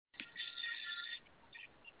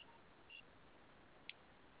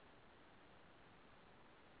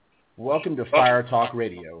Welcome to Fire Talk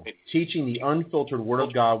Radio, teaching the unfiltered Word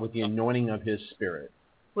of God with the anointing of His Spirit.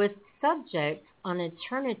 With subjects on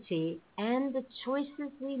eternity and the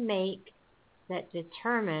choices we make that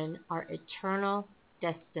determine our eternal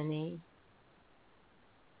destiny.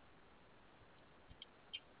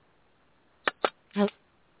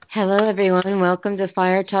 Hello, everyone. Welcome to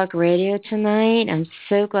Fire Talk Radio tonight. I'm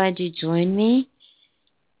so glad you joined me.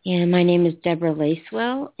 And my name is Deborah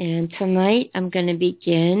Lacewell, and tonight I'm going to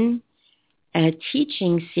begin a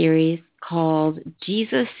teaching series called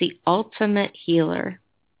Jesus, the Ultimate Healer.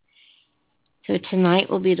 So tonight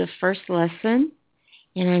will be the first lesson,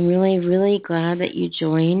 and I'm really, really glad that you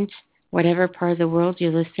joined whatever part of the world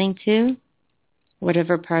you're listening to,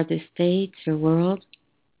 whatever part of the States or world.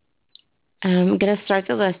 I'm going to start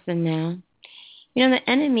the lesson now. You know, the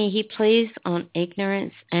enemy, he plays on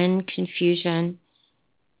ignorance and confusion.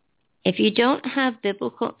 If you don't have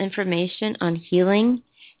biblical information on healing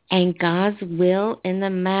and God's will in the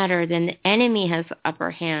matter, then the enemy has the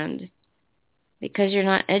upper hand because you're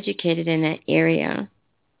not educated in that area.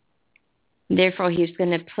 Therefore, he's going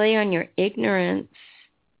to play on your ignorance,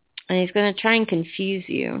 and he's going to try and confuse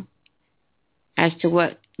you as to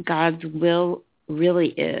what God's will really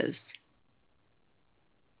is.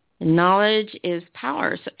 Knowledge is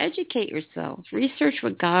power, so educate yourself. Research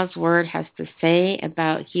what God's Word has to say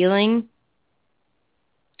about healing,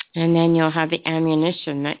 and then you'll have the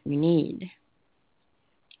ammunition that you need.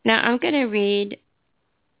 Now, I'm going to read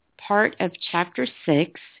part of chapter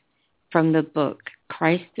 6 from the book,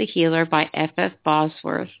 Christ the Healer by F.F.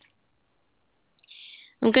 Bosworth.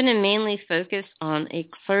 I'm going to mainly focus on a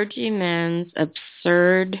clergyman's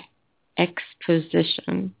absurd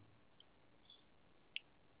exposition.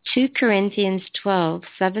 2 Corinthians 12,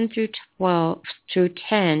 7 through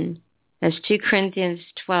 10, that's 2 Corinthians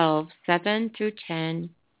 12, 7 through 10,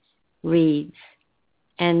 reads,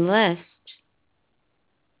 "And lest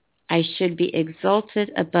I should be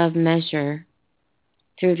exalted above measure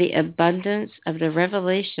through the abundance of the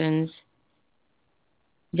revelations,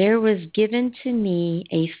 there was given to me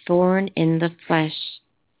a thorn in the flesh,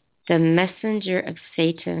 the messenger of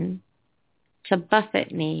Satan, to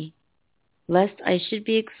buffet me, lest I should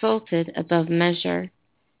be exalted above measure.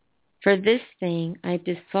 For this thing I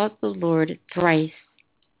besought the Lord thrice,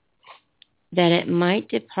 that it might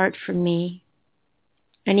depart from me.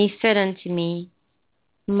 And he said unto me,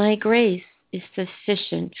 My grace is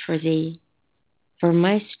sufficient for thee, for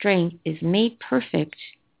my strength is made perfect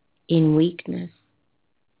in weakness.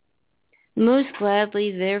 Most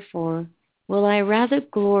gladly, therefore, will I rather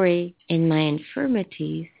glory in my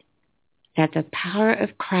infirmities, that the power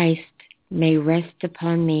of Christ may rest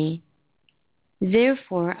upon me.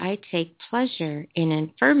 Therefore I take pleasure in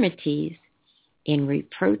infirmities, in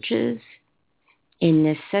reproaches, in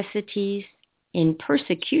necessities, in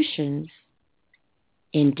persecutions,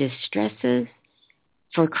 in distresses,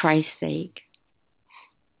 for Christ's sake.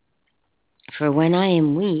 For when I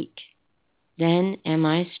am weak, then am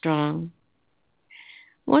I strong."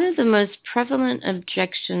 One of the most prevalent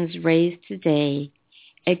objections raised today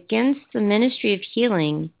against the ministry of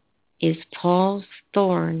healing is Paul's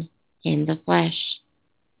thorn in the flesh.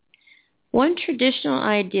 One traditional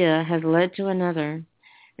idea has led to another.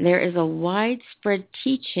 There is a widespread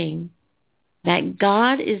teaching that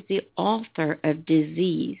God is the author of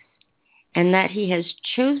disease and that he has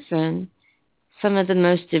chosen some of the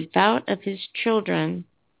most devout of his children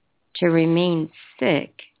to remain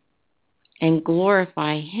sick and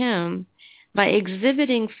glorify him by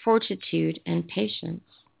exhibiting fortitude and patience.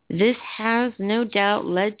 This has no doubt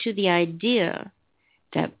led to the idea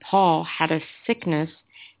that Paul had a sickness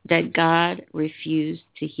that God refused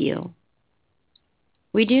to heal.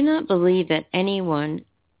 We do not believe that anyone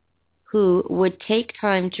who would take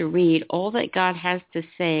time to read all that God has to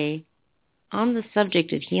say on the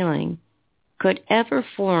subject of healing could ever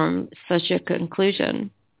form such a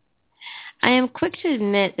conclusion. I am quick to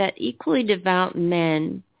admit that equally devout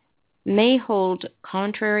men may hold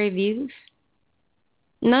contrary views,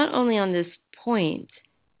 not only on this point,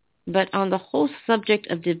 but on the whole subject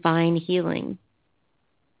of divine healing.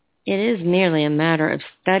 It is merely a matter of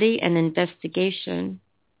study and investigation.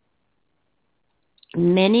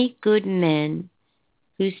 Many good men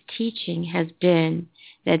whose teaching has been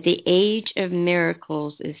that the age of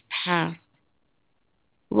miracles is past,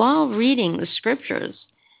 while reading the scriptures,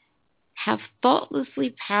 have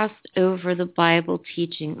thoughtlessly passed over the Bible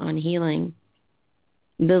teaching on healing,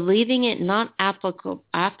 believing it not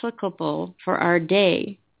applicable for our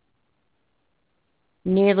day.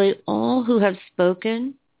 Nearly all who have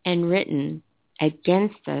spoken and written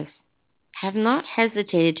against us have not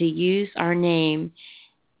hesitated to use our name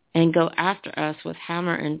and go after us with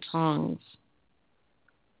hammer and tongs.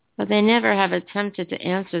 But they never have attempted to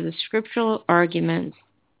answer the scriptural arguments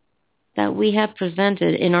that we have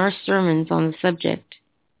presented in our sermons on the subject.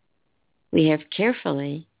 We have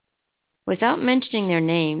carefully, without mentioning their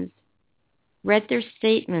names, read their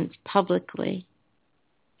statements publicly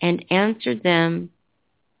and answered them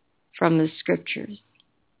from the scriptures.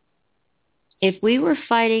 If we were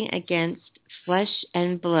fighting against flesh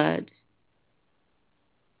and blood,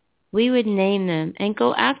 we would name them and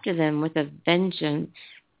go after them with a vengeance.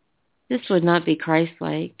 This would not be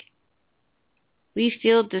Christ-like. We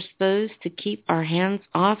feel disposed to keep our hands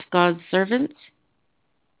off God's servants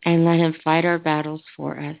and let him fight our battles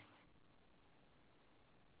for us.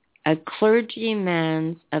 A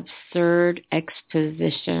clergyman's absurd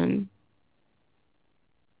exposition.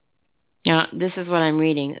 Now, this is what I'm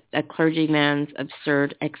reading, a clergyman's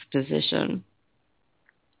absurd exposition.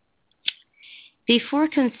 Before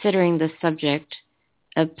considering the subject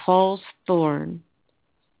of Paul's thorn,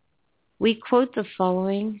 we quote the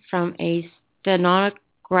following from a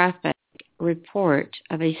stenographic report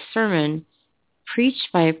of a sermon preached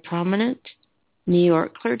by a prominent New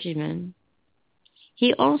York clergyman.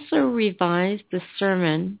 He also revised the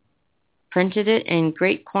sermon, printed it in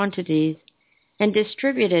great quantities, and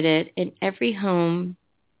distributed it in every home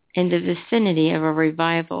in the vicinity of a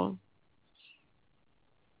revival.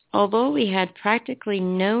 Although he had practically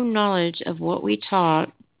no knowledge of what we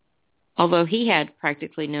taught,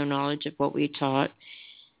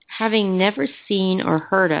 having never seen or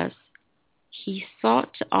heard us, he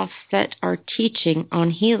sought to offset our teaching on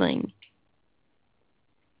healing.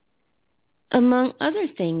 Among other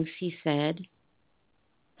things, he said,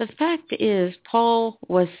 the fact is Paul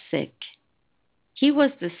was sick. He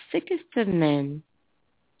was the sickest of men.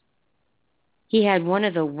 He had one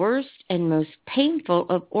of the worst and most painful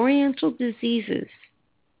of oriental diseases.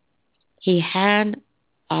 He had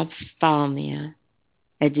ophthalmia,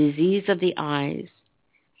 a disease of the eyes.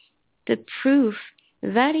 The proof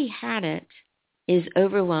that he had it is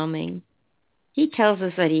overwhelming. He tells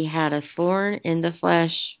us that he had a thorn in the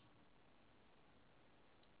flesh.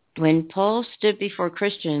 When Paul stood before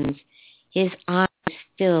Christians, his eyes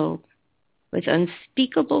filled with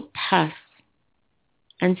unspeakable pus,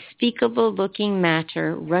 unspeakable looking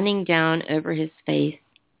matter running down over his face.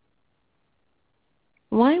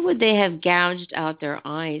 Why would they have gouged out their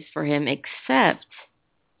eyes for him except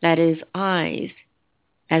that his eyes,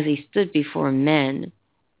 as he stood before men,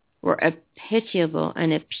 were a pitiable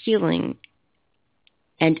and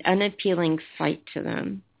unappealing sight to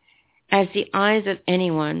them, as the eyes of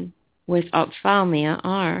anyone with ophthalmia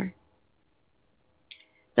are?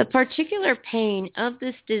 The particular pain of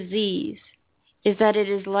this disease is that it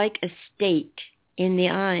is like a stake in the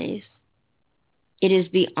eyes. It is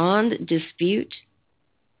beyond dispute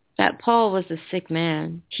that Paul was a sick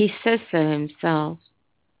man. He says so himself.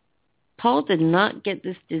 Paul did not get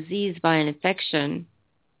this disease by an infection.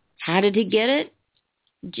 How did he get it?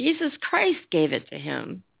 Jesus Christ gave it to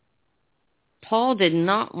him. Paul did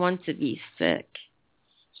not want to be sick.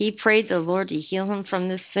 He prayed the Lord to heal him from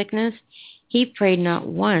this sickness. He prayed not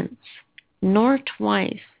once, nor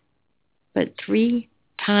twice, but 3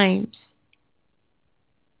 times.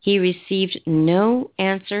 He received no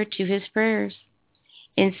answer to his prayers.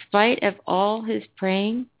 In spite of all his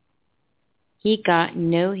praying, he got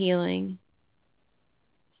no healing.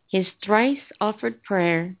 His thrice offered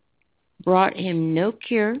prayer brought him no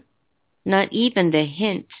cure, not even the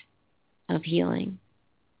hint of healing.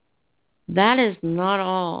 That is not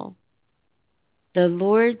all. The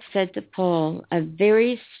Lord said to Paul a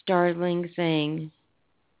very startling thing.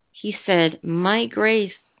 He said, "My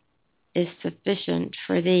grace is sufficient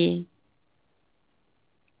for thee."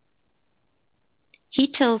 He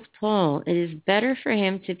tells Paul it is better for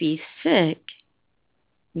him to be sick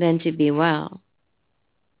than to be well.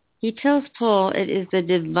 He tells Paul it is the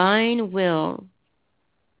divine will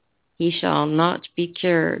he shall not be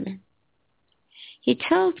cured. He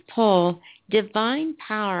tells Paul divine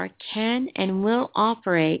power can and will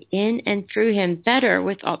operate in and through him better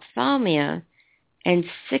with ophthalmia and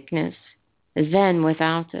sickness than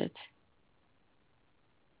without it.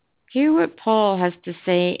 Hear what Paul has to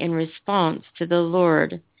say in response to the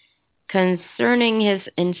Lord concerning his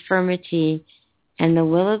infirmity and the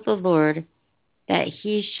will of the Lord that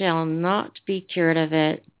he shall not be cured of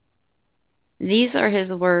it. These are his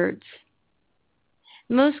words.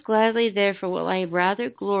 Most gladly, therefore, will I rather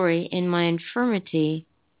glory in my infirmity,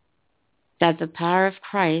 that the power of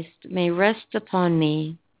Christ may rest upon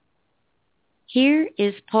me. Here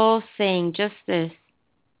is Paul saying just this: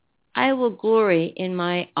 I will glory in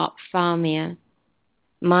my ophthalmia.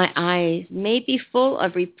 My eyes may be full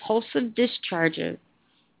of repulsive discharges.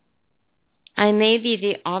 I may be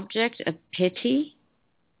the object of pity.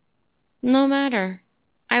 No matter.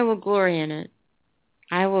 I will glory in it.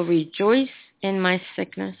 I will rejoice in my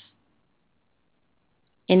sickness.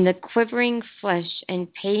 In the quivering flesh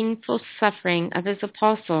and painful suffering of his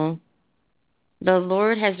apostle, the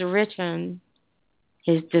Lord has written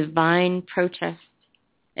his divine protest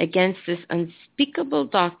against this unspeakable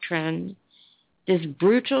doctrine, this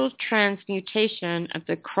brutal transmutation of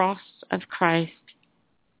the cross of Christ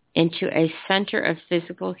into a center of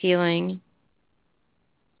physical healing.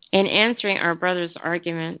 In answering our brother's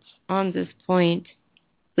arguments on this point,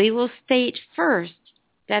 we will state first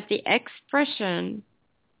that the expression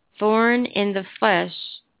thorn in the flesh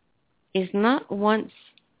is not once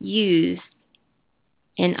used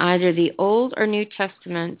in either the Old or New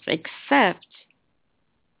Testaments except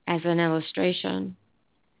as an illustration.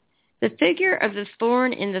 The figure of the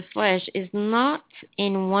thorn in the flesh is not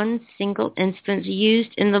in one single instance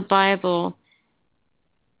used in the Bible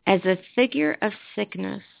as a figure of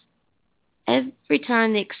sickness. Every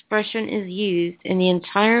time the expression is used in the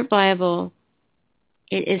entire Bible,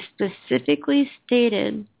 it is specifically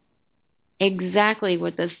stated exactly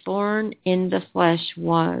what the thorn in the flesh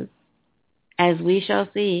was, as we shall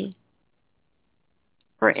see.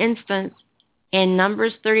 For instance, in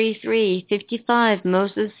Numbers 33:55,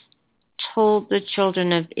 Moses told the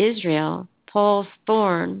children of Israel, Paul's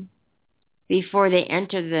thorn, before they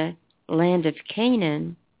entered the land of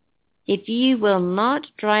Canaan, if you will not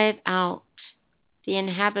drive out the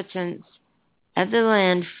inhabitants of the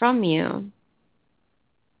land from you,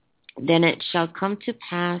 then it shall come to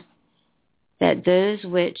pass that those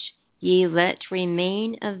which ye let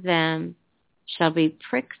remain of them shall be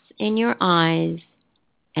pricks in your eyes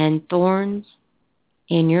and thorns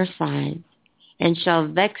in your sides, and shall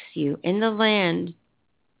vex you in the land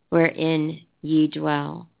wherein ye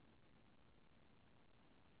dwell.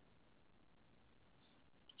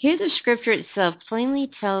 Here the scripture itself plainly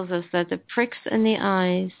tells us that the pricks in the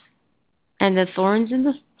eyes and the thorns in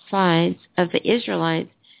the sides of the Israelites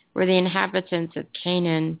were the inhabitants of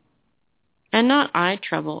Canaan, and not eye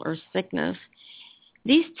trouble or sickness.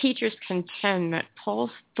 These teachers contend that Paul's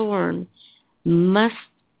thorn must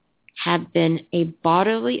have been a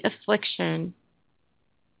bodily affliction,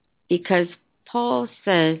 because Paul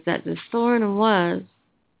says that the thorn was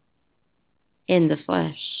in the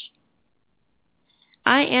flesh.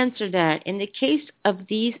 I answer that in the case of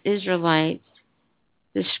these Israelites,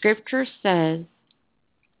 the scripture says,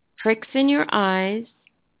 pricks in your eyes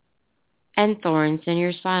and thorns in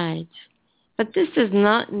your sides. But this does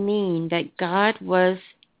not mean that God was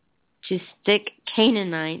to stick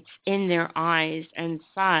Canaanites in their eyes and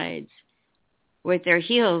sides with their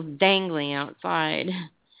heels dangling outside.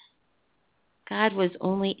 God was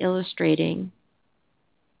only illustrating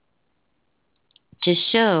to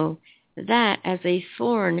show that as a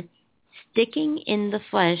thorn sticking in the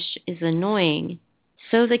flesh is annoying,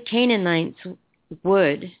 so the Canaanites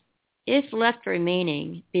would, if left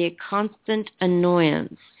remaining, be a constant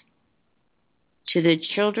annoyance to the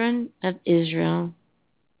children of Israel.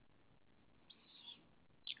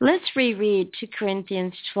 Let's reread 2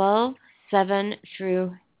 Corinthians 12:7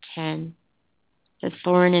 through 10, the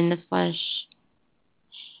thorn in the flesh.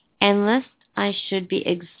 And lest I should be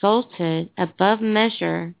exalted above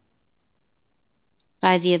measure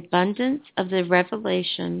by the abundance of the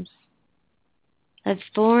revelations, a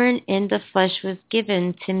thorn in the flesh was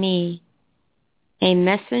given to me, a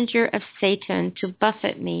messenger of Satan to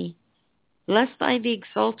buffet me, lest I be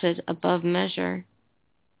exalted above measure.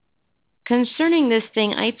 Concerning this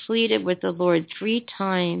thing I pleaded with the Lord 3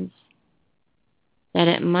 times, that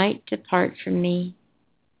it might depart from me.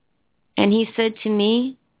 And he said to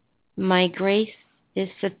me, my grace is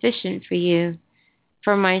sufficient for you,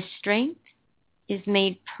 for my strength is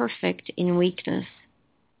made perfect in weakness.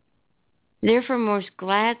 Therefore most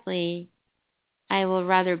gladly I will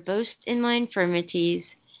rather boast in my infirmities,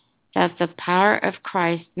 that the power of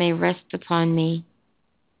Christ may rest upon me.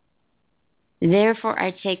 Therefore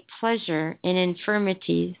I take pleasure in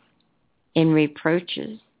infirmities, in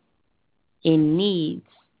reproaches, in needs,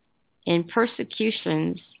 in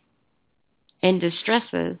persecutions, in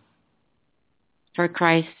distresses, for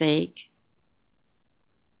Christ's sake.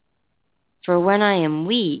 For when I am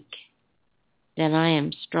weak, then I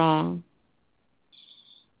am strong.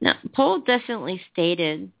 Now, Paul definitely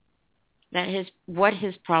stated that what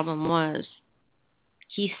his problem was.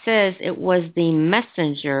 He says it was the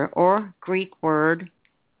messenger, or Greek word,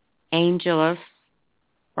 angelos,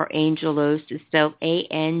 or angelos, is spelled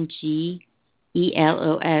Angelos,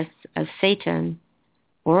 of Satan,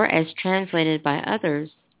 or as translated by others,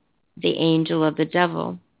 the angel of the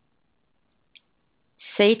devil,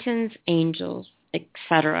 Satan's angels,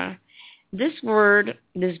 etc. This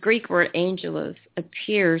Greek word angelos,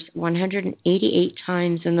 appears 188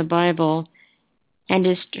 times in the Bible and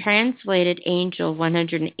is translated angel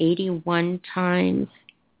 181 times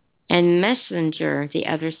and messenger the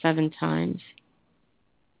other 7 times.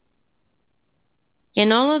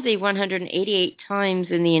 In all of the 188 times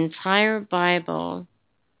in the entire Bible,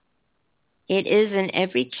 it is in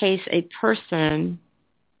every case a person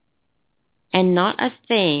and not a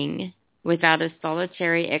thing, without a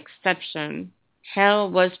solitary exception.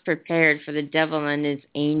 Hell was prepared for the devil and his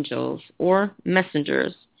angels or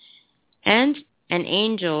messengers, and an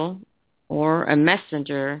angel or a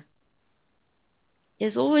messenger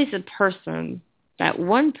is always a person that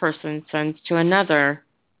one person sends to another,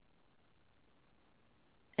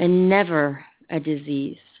 and never a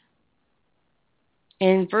disease.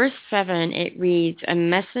 In verse 7, it reads, "A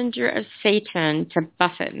messenger of Satan to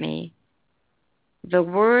buffet me." The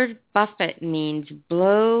word buffet means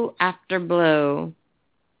blow after blow,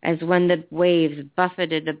 as when the waves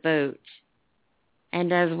buffeted the boat,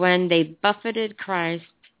 and as when they buffeted Christ.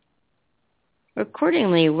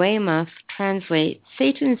 Accordingly, Weymouth translates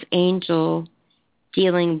Satan's angel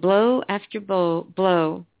dealing blow after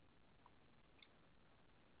blow.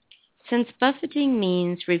 Since buffeting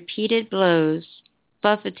means repeated blows,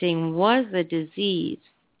 buffeting was a disease.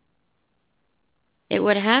 It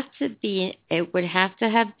would have to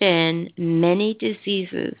have been many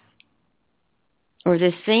diseases, or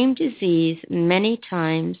the same disease many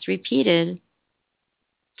times repeated,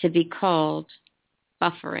 to be called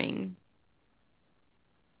buffering.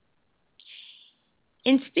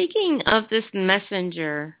 In speaking of this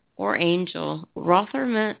messenger or angel,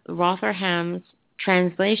 Rotherham's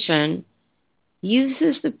translation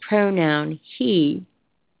uses the pronoun he,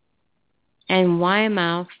 and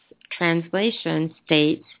Weymouth's translation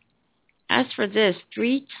states, "As for this,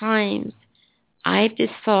 3 times I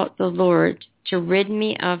besought the Lord to rid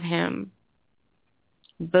me of him."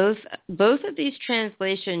 Both of these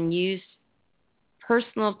translations use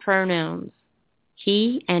personal pronouns,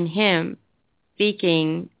 he and him,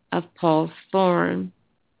 speaking of Paul's thorn.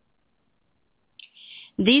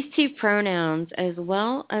 These 2 pronouns, as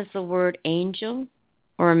well as the word angel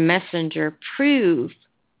or messenger, prove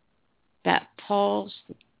that Paul's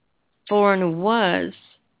thorn was,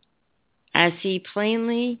 as he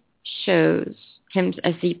plainly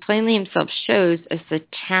himself shows, a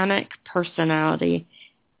satanic personality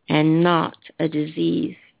and not a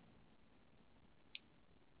disease.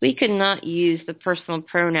 We could not use the personal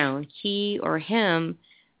pronoun he or him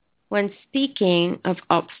when speaking of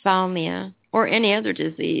ophthalmia or any other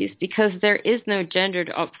disease, because there is no gendered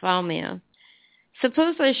ophthalmia.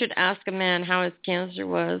 Suppose I should ask a man how his cancer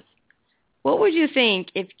was. What would you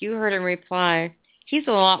think if you heard him reply, "He's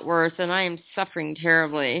a lot worse and I am suffering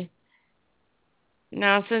terribly"?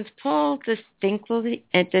 Now, since Paul distinctly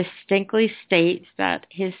states that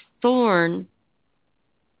his thorn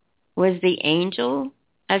was the angel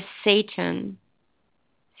of Satan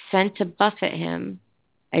sent to buffet him,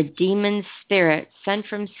 a demon spirit sent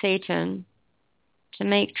from Satan to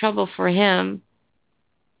make trouble for him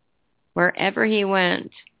wherever he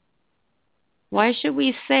went, why should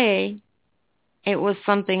we say it was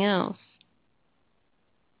something else?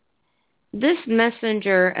 This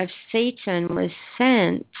messenger of Satan was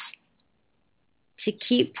sent to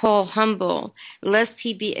keep Paul humble, lest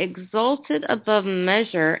he be exalted above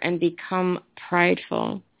measure and become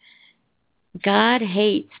prideful. God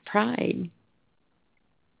hates pride.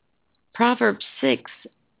 Proverbs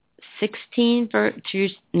 6:16 through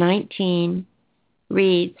 19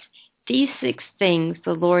 reads, "These 6 things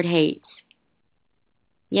the Lord hates.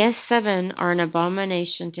 Yes, 7 are an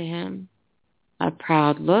abomination to him: a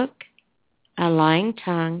proud look, a lying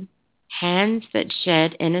tongue, hands that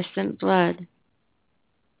shed innocent blood,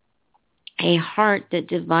 a heart that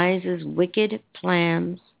devises wicked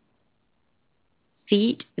plans,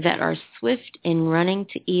 feet that are swift in running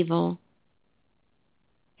to evil,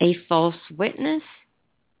 a false witness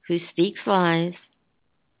who speaks lies,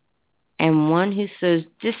 and one who sows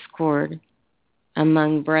discord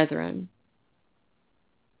among brethren."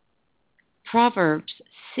 Proverbs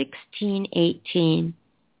 16:18.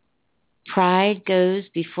 "Pride goes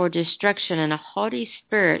before destruction, and a haughty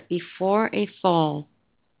spirit before a fall.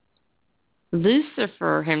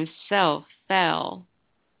 Lucifer himself fell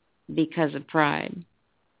because of pride."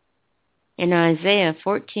 In Isaiah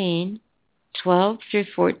 14:12 through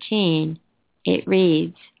 14, it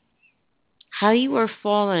reads, "How you are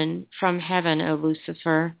fallen from heaven, O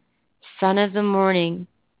Lucifer, son of the morning!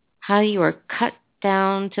 How you are cut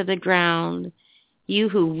down to the ground, you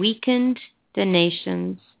who weakened the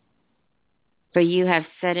nations. For you have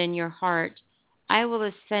said in your heart, I will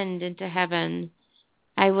ascend into heaven.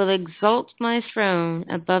 I will exalt my throne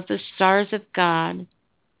above the stars of God.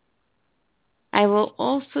 I will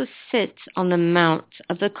also sit on the mount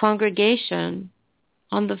of the congregation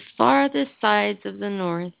on the farthest sides of the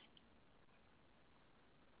north.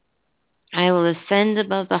 I will ascend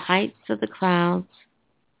above the heights of the clouds.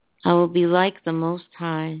 I will be like the Most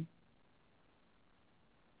High.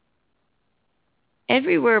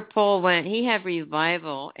 Everywhere Paul went, he had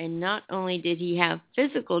revival, and not only did he have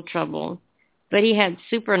physical trouble, but he had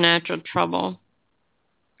supernatural trouble.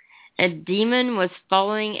 A demon was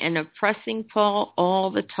following and oppressing Paul all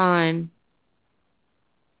the time,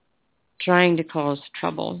 trying to cause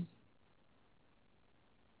trouble.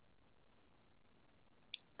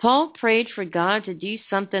 Paul prayed for God to do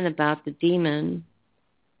something about the demon.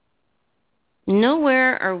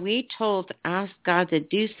 Nowhere are we told to ask God to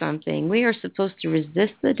do something. We are supposed to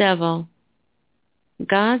resist the devil.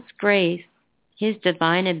 God's grace, his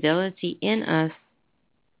divine ability in us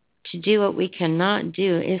to do what we cannot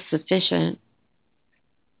do is sufficient.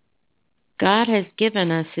 God has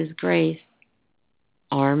given us his grace,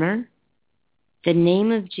 armor, the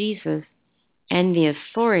name of Jesus, and the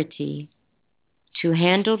authority to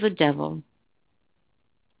handle the devil.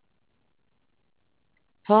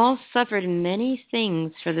 Paul suffered many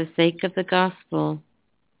things for the sake of the gospel.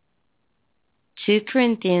 2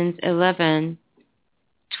 Corinthians 11:22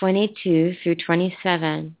 through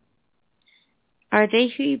 27. Are they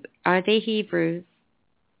Hebrews?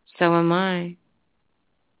 So am I.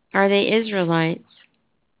 Are they Israelites?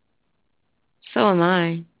 So am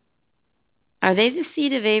I. Are they the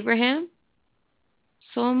seed of Abraham?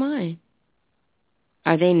 So am I.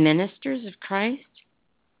 Are they ministers of Christ?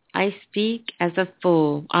 I speak as a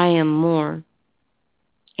fool. I am more.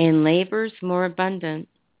 In labors more abundant.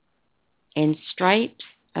 In stripes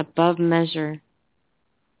above measure.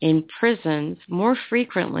 In prisons more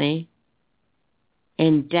frequently.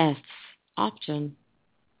 In deaths often.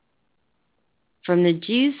 From the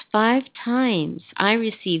Jews 5 times I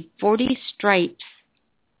received 40 stripes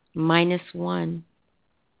minus 1.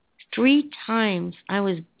 3 times I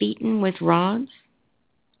was beaten with rods.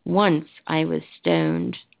 Once I was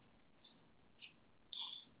stoned.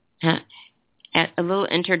 At a little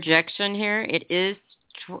interjection here, it is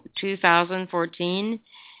 2014,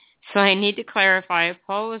 so I need to clarify.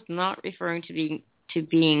 Paul was not referring to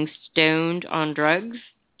being stoned on drugs,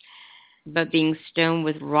 but being stoned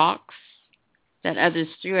with rocks that others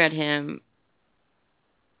threw at him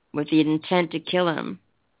with the intent to kill him.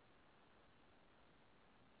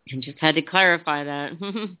 I just had to clarify that.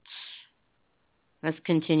 Let's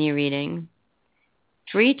continue reading.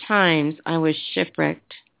 3 times I was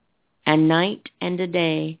shipwrecked, a night and a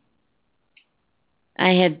day.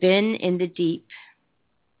 I have been in the deep,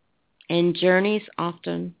 in journeys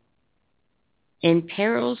often, in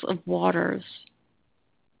perils of waters,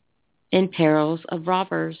 in perils of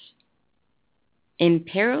robbers, in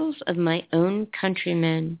perils of my own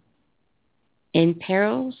countrymen, in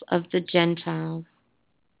perils of the Gentiles,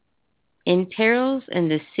 in perils in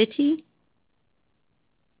the city,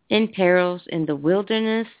 in perils in the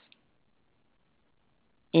wilderness,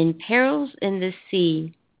 in perils in the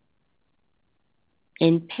sea,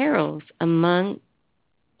 in perils among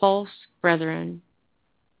false brethren,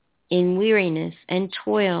 in weariness and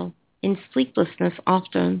toil, in sleeplessness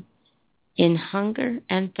often, in hunger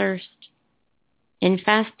and thirst, in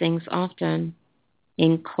fastings often,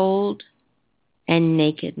 in cold and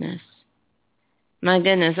nakedness. My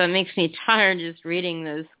goodness, that makes me tired just reading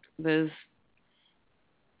those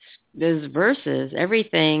verses,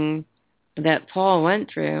 everything that Paul went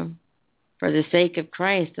through for the sake of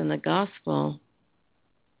Christ and the gospel.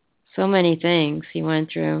 So many things he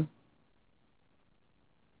went through.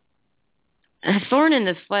 A thorn in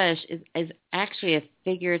the flesh is actually a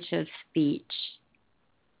figurative speech.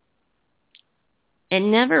 It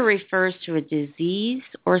never refers to a disease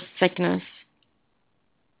or sickness.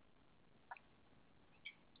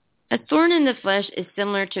 A thorn in the flesh is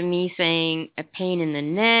similar to me saying a pain in the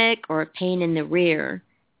neck or a pain in the rear.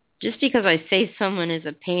 Just because I say someone is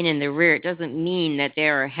a pain in the rear, it doesn't mean that they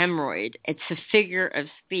are a hemorrhoid. It's a figure of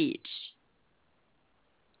speech.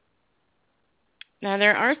 Now,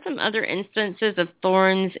 there are some other instances of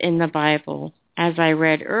thorns in the Bible. As I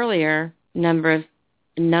read earlier, Numbers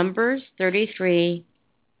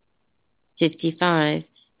 33:55.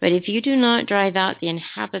 But if you do not drive out the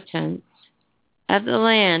inhabitants of the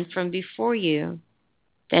land from before you,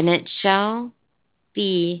 then it shall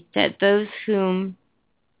be that those whom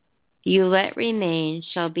you let remain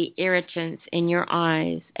shall be irritants in your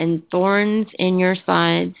eyes and thorns in your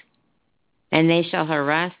sides, and they shall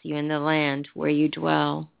harass you in the land where you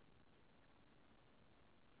dwell.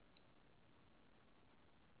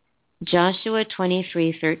 Joshua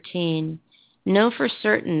 23:13. Know for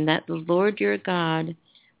certain that the Lord your God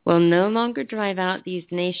will no longer drive out these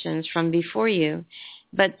nations from before you,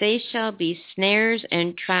 but they shall be snares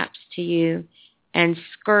and traps to you, and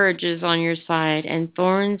scourges on your side, and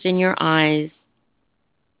thorns in your eyes,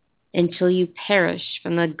 until you perish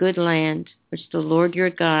from the good land which the Lord your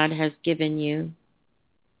God has given you.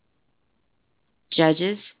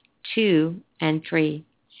 Judges 2:3.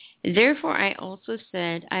 Therefore I also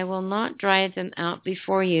said, I will not drive them out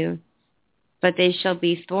before you, but they shall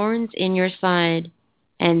be thorns in your side,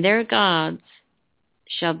 and their gods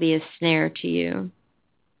shall be a snare to you.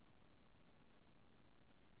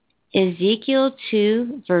 Ezekiel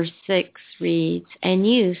 2:6 reads, And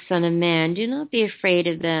you, son of man, do not be afraid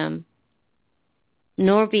of them,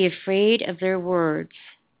 nor be afraid of their words.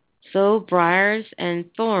 So briars and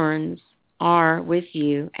thorns are with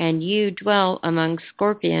you, and you dwell among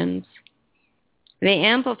scorpions. The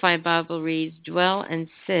Amplified Bible reads, dwell and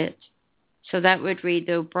sit. So that would read,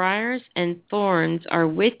 though briars and thorns are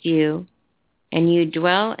with you, and you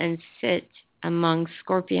dwell and sit among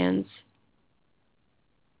scorpions.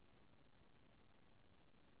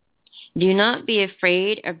 Do not be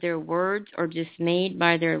afraid of their words or dismayed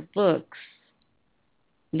by their looks,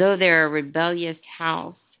 though they're a rebellious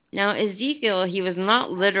house. Now, Ezekiel, he was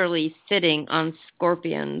not literally sitting on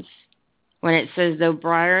scorpions when it says, though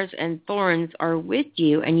briars and thorns are with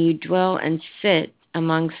you, and you dwell and sit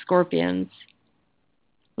among scorpions.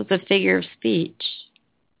 It was a figure of speech.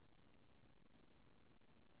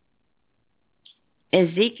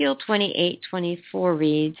 Ezekiel 28:24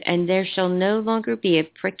 reads, And there shall no longer be a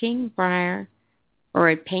pricking briar or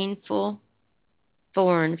a painful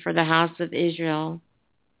thorn for the house of Israel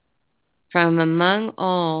from among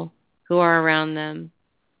all who are around them,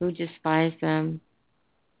 who despise them.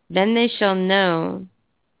 Then they shall know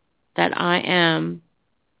that I am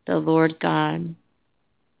the Lord God.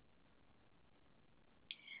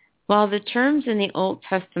 While the terms in the Old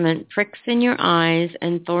Testament, pricks in your eyes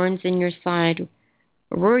and thorns in your side,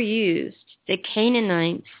 were used, the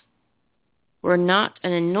Canaanites were not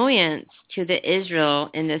an annoyance to the Israel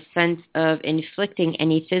in the sense of inflicting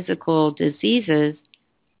any physical diseases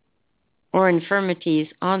or infirmities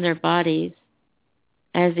on their bodies,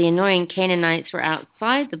 as the annoying Canaanites were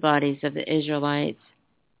outside the bodies of the Israelites.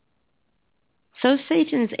 So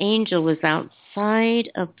Satan's angel was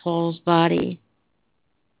outside of Paul's body.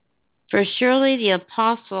 For surely the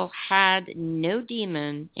apostle had no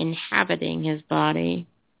demon inhabiting his body.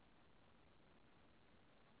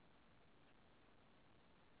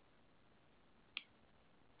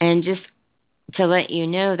 And just to let you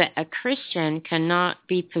know that a Christian cannot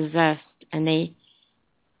be possessed, and they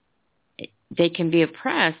can be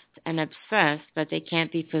oppressed and obsessed, but they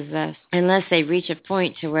can't be possessed unless they reach a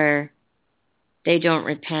point to where they don't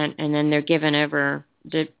repent, and then they're given over,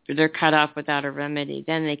 they're cut off without a remedy.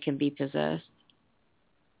 Then they can be possessed.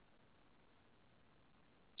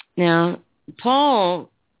 Now, Paul,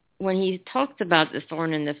 when he talks about the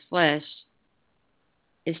thorn in the flesh,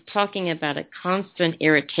 is talking about a constant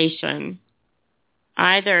irritation.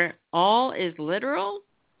 Either all is literal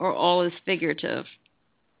or all is figurative.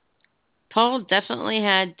 Paul definitely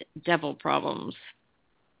had devil problems.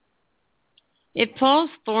 If Paul's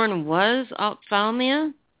thorn was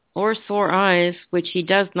ophthalmia or sore eyes, which he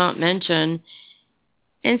does not mention,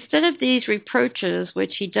 instead of these reproaches,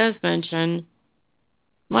 which he does mention,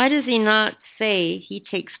 why does he not say he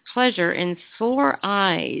takes pleasure in sore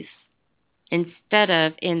eyes instead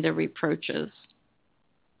of in the reproaches?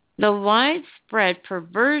 The widespread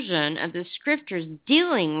perversion of the scriptures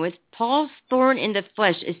dealing with Paul's thorn in the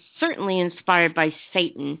flesh is certainly inspired by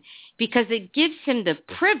Satan, because it gives him the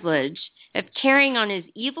privilege of carrying on his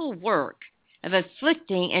evil work of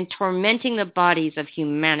afflicting and tormenting the bodies of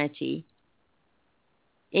humanity.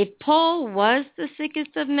 If Paul was the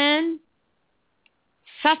sickest of men,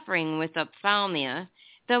 suffering with ophthalmia,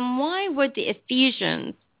 then why would the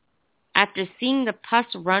Ephesians, after seeing the pus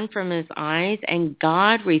run from his eyes and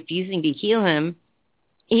God refusing to heal him,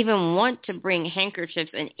 even want to bring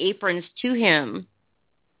handkerchiefs and aprons to him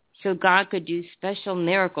so God could do special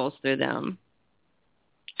miracles through them?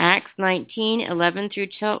 Acts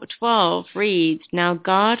 19:11-12 reads, Now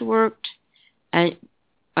God worked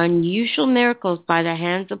unusual miracles by the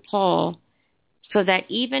hands of Paul, so that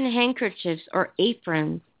even handkerchiefs or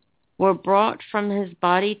aprons were brought from his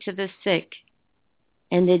body to the sick,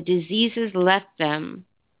 and the diseases left them,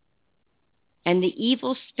 and the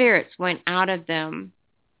evil spirits went out of them.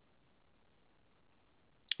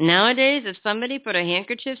 Nowadays, if somebody put a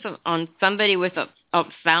handkerchief on somebody with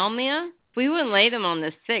ophthalmia, we wouldn't lay them on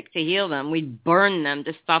the sick to heal them. We'd burn them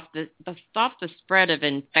to stop the spread of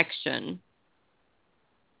infection.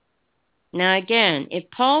 Now again, if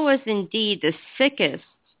Paul was indeed the sickest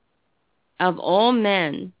of all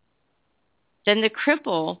men, then the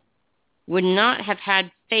cripple would not have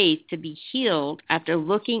had faith to be healed after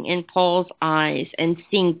looking in Paul's eyes and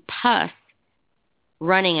seeing pus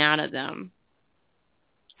running out of them.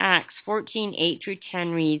 Acts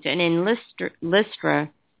 14:8-10 reads, "And in Lystra,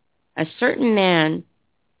 a certain man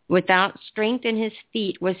without strength in his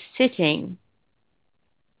feet was sitting,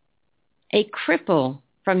 a cripple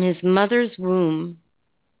from his mother's womb,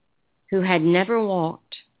 who had never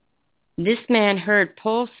walked. This man heard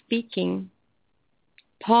Paul speaking.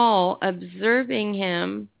 Paul, observing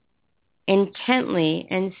him intently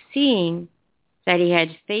and seeing that he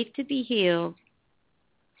had faith to be healed,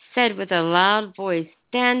 said with a loud voice,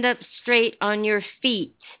 'Stand up straight on your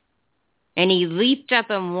feet.' And he leaped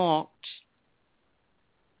up and walked."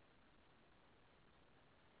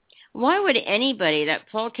 Why would anybody that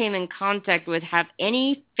Paul came in contact with have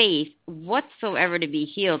any faith whatsoever to be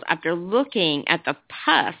healed after looking at the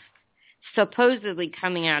pus supposedly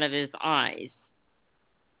coming out of his eyes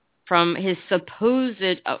from his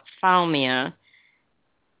supposed ophthalmia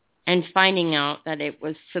and finding out that it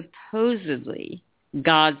was supposedly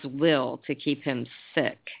God's will to keep him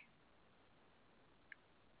sick?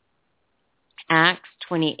 Acts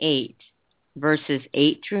 28, verses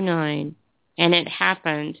 8-9. "And it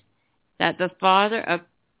happened that the father of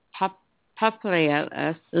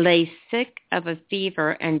Publius lay sick of a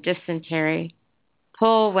fever and dysentery.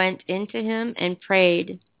 Paul went into him and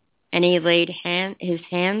prayed, and he laid his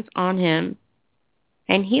hands on him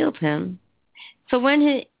and healed him. So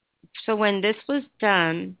when this was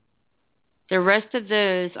done, the rest of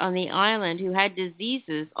those on the island who had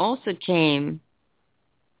diseases also came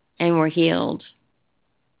and were healed."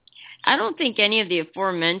 I don't think any of the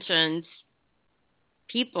aforementioned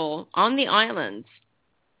people on the islands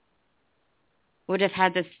would have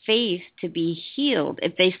had the faith to be healed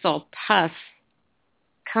if they saw pus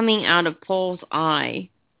coming out of Paul's eye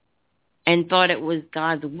and thought it was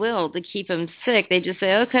God's will to keep him sick. They just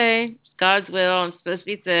say, "Okay, it's God's will. I'm supposed to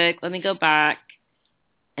be sick. Let me go back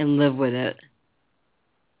and live with it."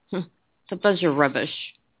 It's a bunch of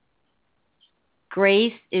rubbish.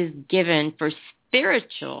 Grace is given for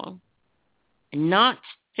spiritual, not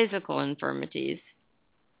physical infirmities.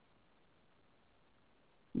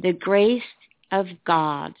 The grace of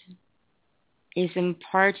God is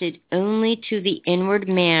imparted only to the inward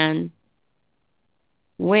man,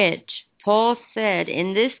 which Paul said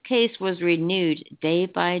in this case was renewed day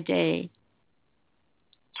by day.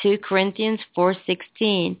 2 Corinthians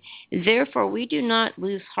 4:16. "Therefore we do not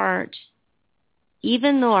lose heart.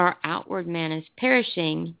 Even though our outward man is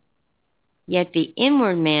perishing, yet the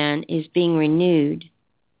inward man is being renewed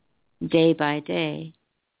day by day."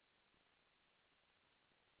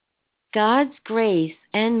 God's grace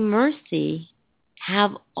and mercy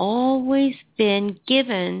have always been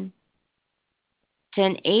given to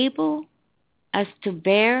enable us to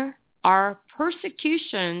bear our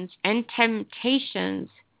persecutions and temptations,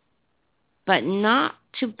 but not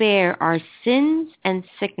to bear our sins and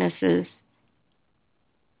sicknesses,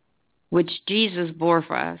 which Jesus bore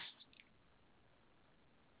for us.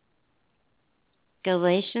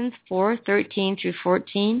 Galatians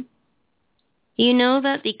 4:13-14. "You know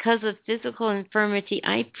that because of physical infirmity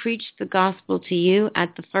I preached the gospel to you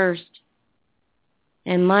at the first.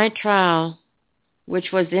 And my trial,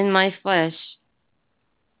 which was in my flesh,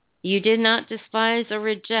 you did not despise or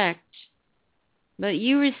reject, but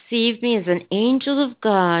you received me as an angel of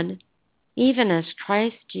God, even as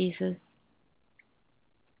Christ Jesus."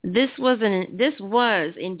 This was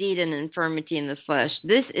indeed an infirmity in the flesh.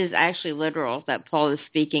 This is actually literal that Paul is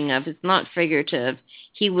speaking of. It's not figurative.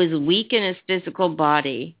 He was weak in his physical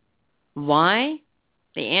body. Why?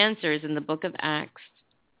 The answer is in the book of Acts.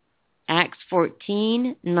 Acts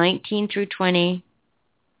 14:19-20.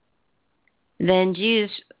 "Then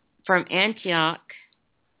Jews from Antioch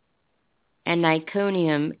and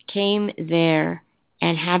Iconium came there,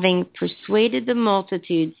 and having persuaded the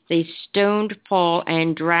multitudes, they stoned Paul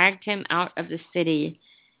and dragged him out of the city,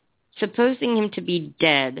 supposing him to be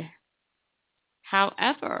dead.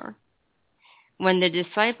 However, when the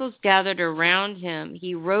disciples gathered around him,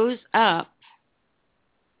 he rose up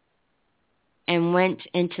and went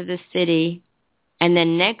into the city, and the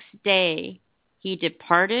next day he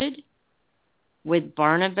departed with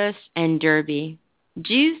Barnabas and Derbe."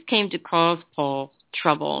 Jews came to cause Paul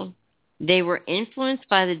trouble. they were influenced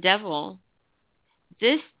by the devil.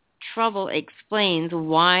 This trouble explains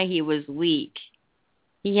why he was weak.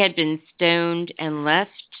 He had been stoned and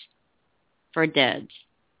left for dead.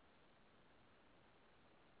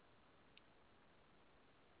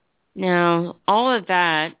 Now, all of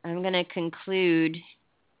that, I'm going to conclude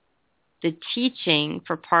the teaching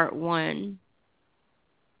for part 1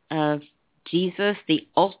 of Jesus, the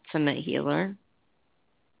ultimate healer.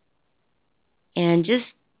 And just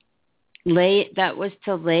that was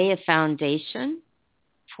to lay a foundation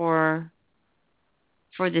for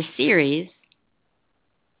the series,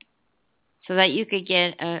 so that you could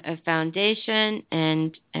get a foundation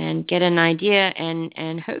and get an idea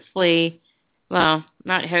and hopefully, well,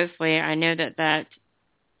 not hopefully, I know that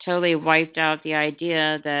totally wiped out the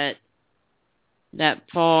idea that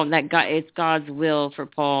it's God's will for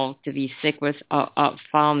Paul to be sick with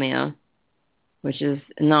ophthalmia, which is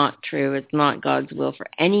not true. It's not God's will for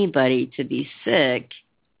anybody to be sick,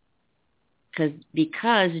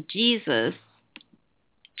 because Jesus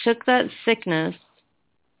took that sickness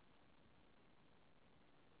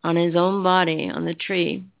on his own body on the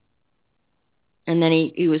tree, and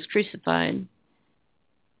then he was crucified.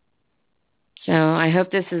 So I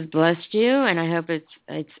hope this has blessed you, and I hope it's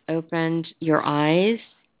opened your eyes.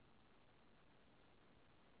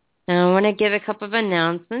 Now I want to give a couple of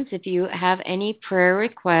announcements. If you have any prayer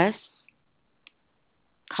requests,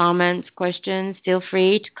 comments, questions, feel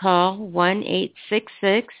free to call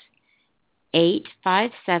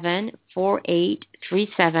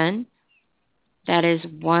 1-866-857-4837. That is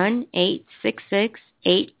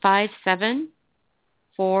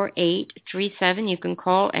 1-866-857-4837. You can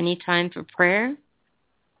call anytime for prayer.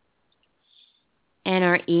 And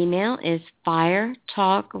our email is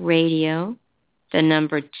firetalkradio,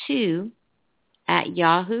 2,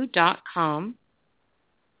 @yahoo.com.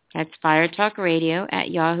 That's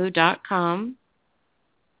firetalkradio@yahoo.com.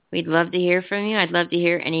 We'd love to hear from you. I'd love to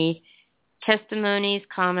hear any testimonies,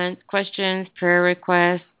 comments, questions, prayer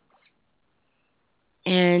requests.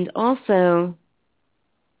 And also,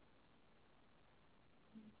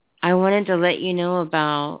 I wanted to let you know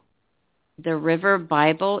about the River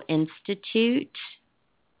Bible Institute.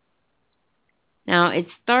 Now, it's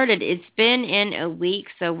been in a week,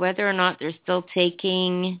 so whether or not they're still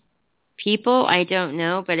taking people, I don't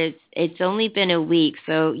know, but it's only been a week,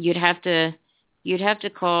 so you'd have to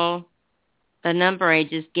call the number I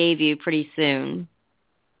just gave you pretty soon.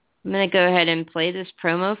 I'm going to go ahead and play this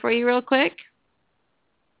promo for you real quick.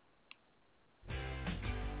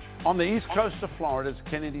 On the east coast of Florida's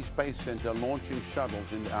Kennedy Space Center, launching shuttles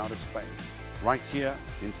into outer space. Right here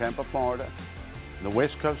in Tampa, Florida, the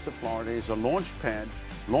west coast of Florida is a launch pad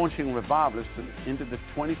launching revivalists into the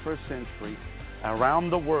 21st century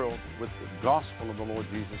around the world with the gospel of the Lord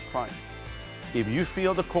Jesus Christ. If you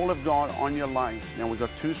feel the call of God on your life, now we've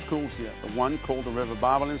got 2 schools here, the one called the River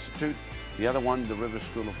Bible Institute, the other one the River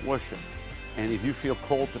School of Worship. And if you feel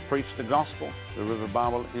called to preach the gospel, the River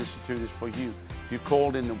Bible Institute is for you. If you're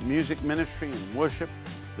called in the music ministry and worship,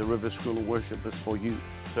 the River School of Worship is for you.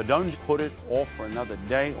 So don't put it off for another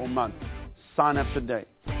day or month. Sign up today.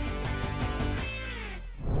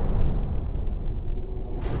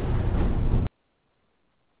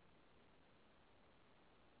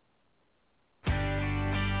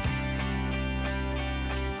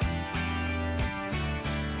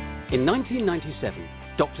 In 1997,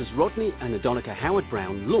 Doctors Rodney and Adonica Howard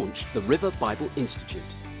Brown launched the River Bible Institute.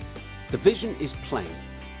 The vision is plain: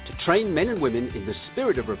 to train men and women in the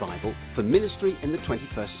spirit of revival for ministry in the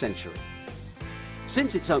 21st century.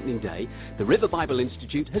 Since its opening day, the River Bible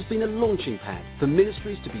Institute has been a launching pad for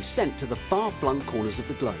ministries to be sent to the far-flung corners of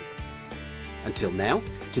the globe. Until now,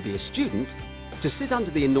 to be a student, to sit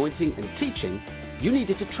under the anointing and teaching, you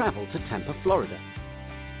needed to travel to Tampa, Florida.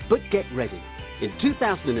 But get ready. In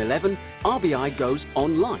 2011, RBI goes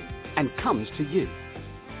online and comes to you.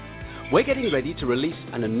 We're getting ready to release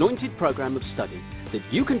an anointed program of study that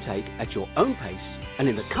you can take at your own pace and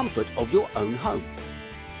in the comfort of your own home.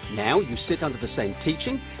 Now you sit under the same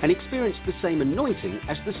teaching and experience the same anointing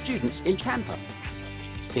as the students in Tampa.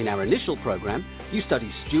 In our initial program, you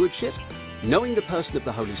study stewardship, knowing the person of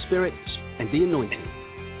the Holy Spirit, and the anointing.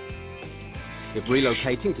 If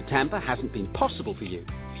relocating to Tampa hasn't been possible for you,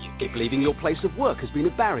 if leaving your place of work has been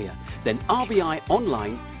a barrier, then RBI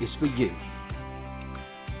Online is for you.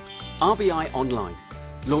 RBI Online,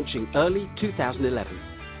 launching early 2011.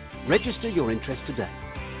 Register your interest today.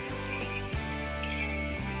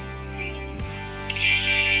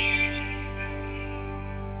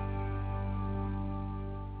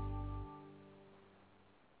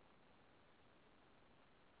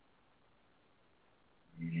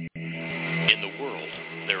 In the world,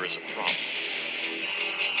 there is a problem.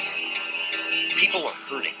 People are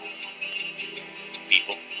hurting.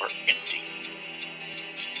 People are empty.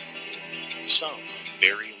 Some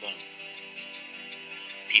very alone.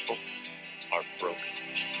 People are broken.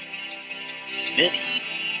 Many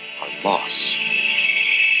are lost.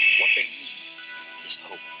 What they need is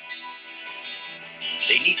hope.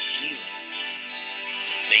 They need healing.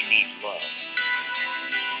 They need love.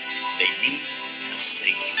 They need a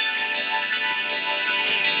Savior.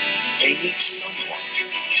 They need someone who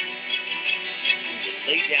will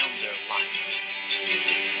lay down their life.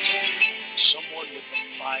 Someone with the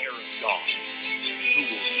fire of God who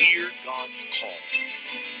will hear God's call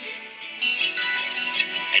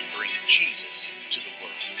and bring Jesus to the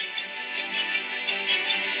world.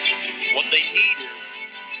 What they need is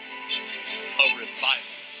a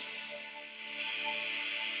revival.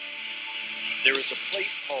 There is a place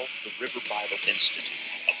called the River Bible Institute,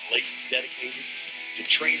 a place dedicated to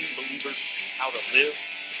training believers how to live,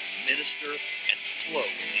 minister, and flow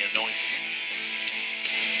in the anointing.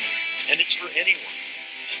 And it's for anyone,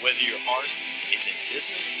 whether your heart is in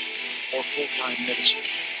business or full-time ministry.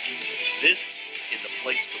 This is a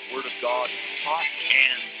place the Word of God is taught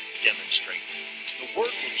and demonstrated. The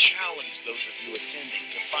Word will challenge those of you attending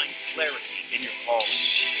to find clarity in your calling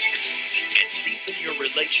and deepen your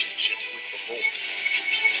relationship with the Lord.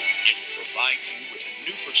 It will provide you with a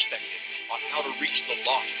new perspective on how to reach the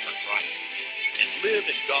lost for Christ and live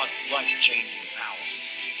in God's life-changing power.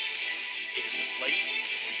 It is a place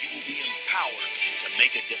where you will be empowered to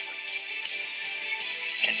make a difference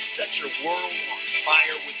and set your world on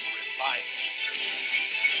fire with revival.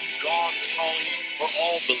 God is calling for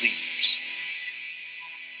all believers.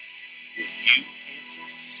 Will you answer?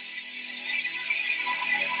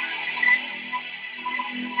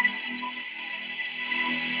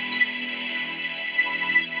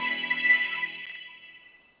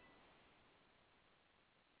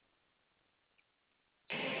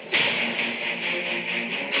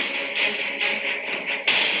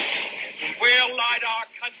 Will light our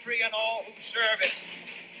country and all who serve it.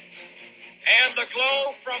 And the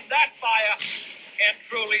glow from that fire can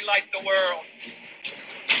truly light the world.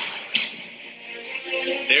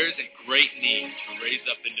 There is a great need to raise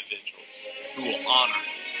up individuals who will honor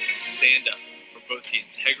and stand up for both the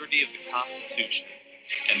integrity of the Constitution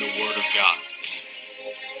and the Word of God.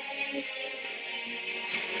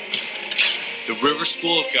 The River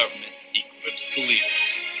School of Government equips believers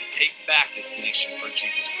to take back this nation for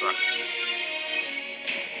Jesus Christ.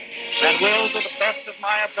 And will, to the best of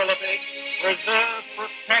my ability, preserve,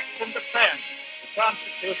 protect, and defend the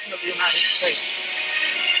Constitution of the United States.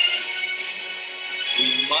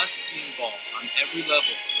 We must be involved on every level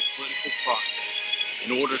of the political process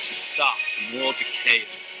in order to stop the moral decay of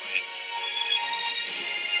this land.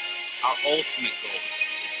 Our ultimate goal is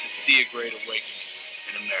to see a great awakening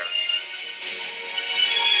in America.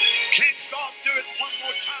 Can God do it one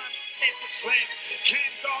more time in this land?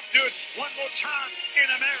 Can God do it one more time in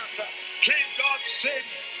America? Can God send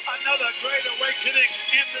another great awakening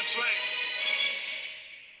in this land?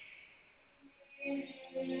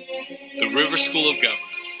 The River School of Government,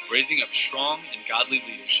 raising up strong and godly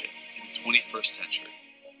leadership in the 21st century.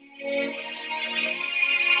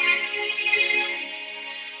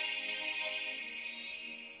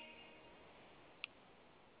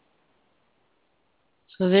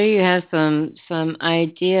 So there you have some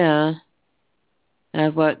idea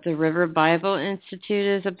of what the River Bible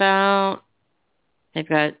Institute is about. They've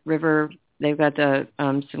got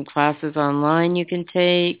some classes online you can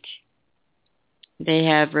take. They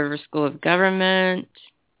have River School of Government.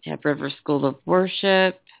 They have River School of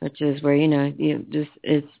Worship, which is where,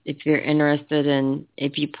 if you're interested in,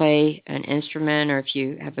 if you play an instrument or if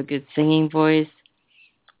you have a good singing voice,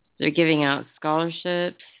 they're giving out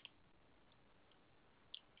scholarships.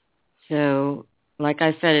 So, like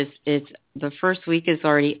I said, it's the first week is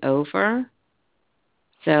already over.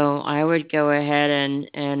 So I would go ahead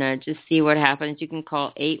and just see what happens. You can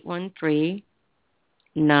call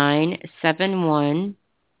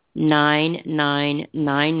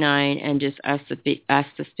 813-971-9999 and just ask to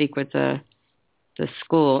speak with the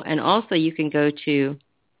school. And also you can go to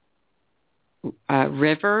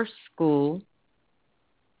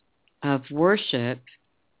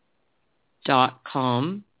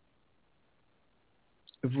riverschoolofworship.com,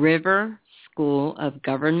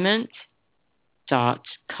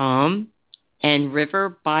 riverschoolofgovernment.com, and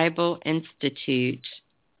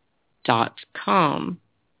riverbibleinstitute.com.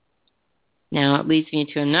 Now it leads me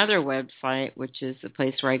to another website, which is the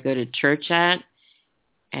place where I go to church at,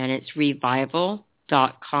 and it's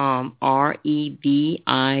revival.com,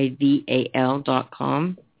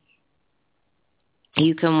 revival.com.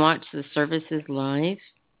 You can watch the services live.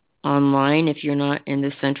 online if you're not in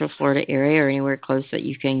the Central Florida area or anywhere close that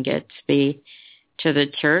you can get to the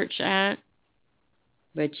church at.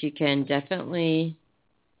 But you can definitely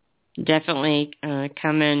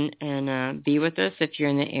come in and be with us if you're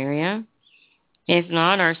in the area. If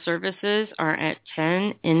not, our services are at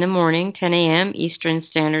 10 in the morning, 10 a.m. Eastern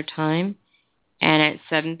Standard Time, and at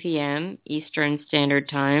 7 p.m. Eastern Standard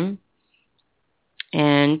Time.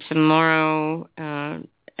 And tomorrow, and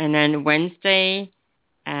then Wednesday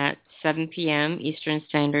at 7 p.m. Eastern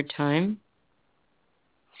Standard Time.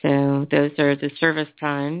 So those are the service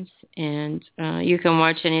times. And you can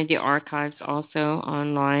watch any of the archives also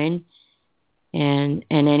online. And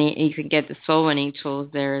you can get the soul winning tools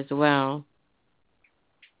there as well.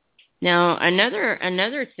 Now,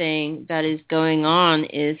 another thing that is going on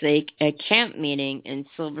is a camp meeting in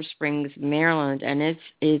Silver Springs, Maryland, and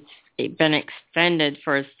it's been extended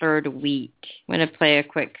for a third week. I'm going to play a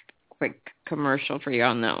quick commercial for you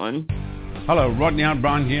on that one. Hello, Rodney Howard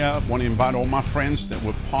Brown here. I want to invite all my friends that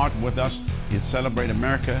will part with us in Celebrate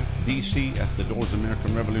America, D.C. at the Doors of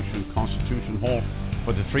American Revolution Constitution Hall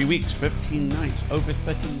for the 3 weeks, 15 nights, over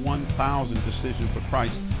 31,000 decisions for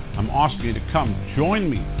Christ. I'm asking you to come join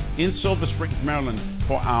me in Silver Springs, Maryland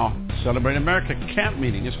for our Celebrate America camp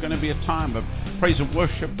meeting. It's going to be a time of praise and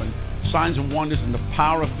worship and signs and wonders and the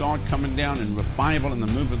power of God coming down and revival and the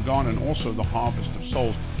move of God and also the harvest of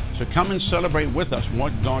souls. So come and celebrate with us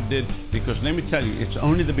what God did, because let me tell you, it's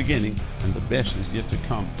only the beginning and the best is yet to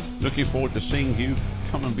come. Looking forward to seeing you.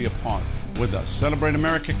 Come and be a part with us. Celebrate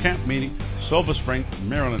America Camp Meeting, Silver Spring,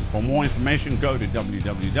 Maryland. For more information, go to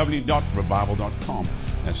www.revival.com.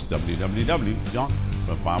 That's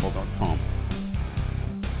www.revival.com.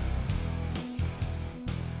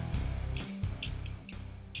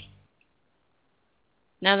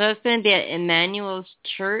 Now that's going to be at Emmanuel's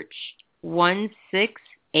Church,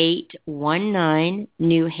 16819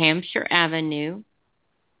 New Hampshire Avenue,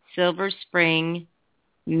 Silver Spring,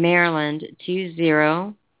 Maryland,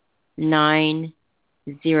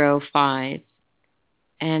 20905.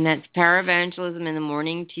 And that's Power Evangelism in the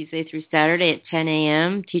morning, Tuesday through Saturday at 10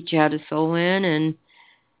 a.m. Teach you how to soul win and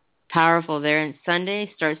powerful there. And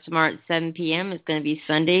Sunday starts tomorrow at 7 p.m. It's going to be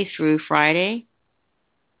Sunday through Friday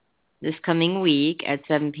this coming week at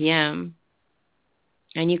 7 p.m.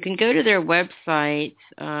 And you can go to their website.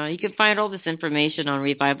 You can find all this information on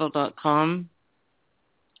revival.com.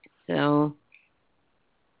 So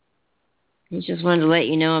I just wanted to let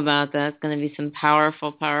you know about that. It's going to be some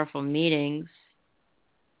powerful, powerful meetings.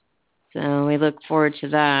 So we look forward to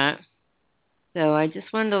that. So I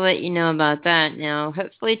just wanted to let you know about that. Now,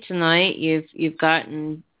 hopefully tonight you've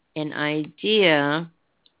gotten an idea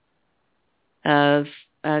of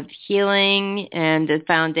healing and the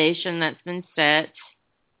foundation that's been set,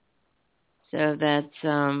 so that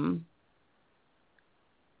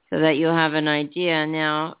you'll have an idea.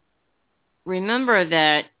 Now, remember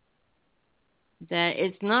that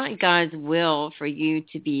it's not God's will for you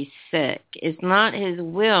to be sick. It's not His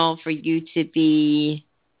will for you to be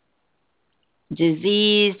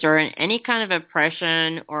diseased or in any kind of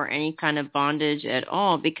oppression or any kind of bondage at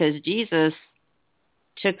all, because Jesus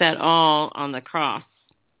took that all on the cross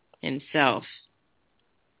Himself.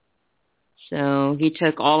 So He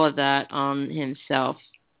took all of that on Himself,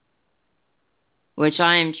 which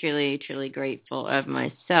I am truly, truly grateful of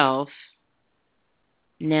myself.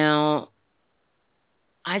 Now,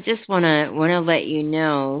 I just want to let you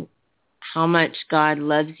know how much God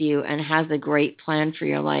loves you and has a great plan for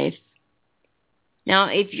your life. Now,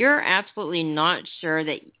 if you're absolutely not sure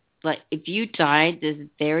that, like, if you died this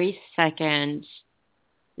very second,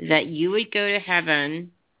 that you would go to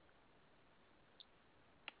heaven,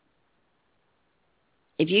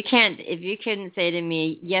 if you couldn't say to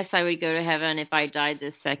me, yes, I would go to heaven if I died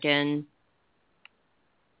this second,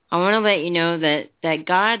 I want to let you know that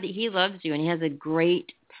God, He loves you and He has a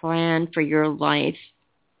great plan for your life.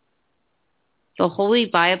 The Holy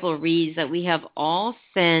Bible reads that we have all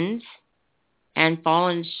sinned and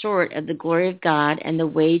fallen short of the glory of God, and the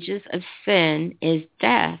wages of sin is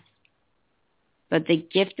death. But the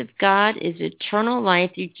gift of God is eternal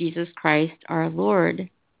life through Jesus Christ our Lord.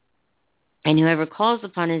 And whoever calls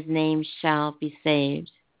upon His name shall be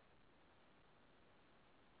saved.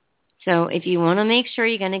 So if you want to make sure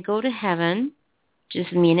you're going to go to heaven,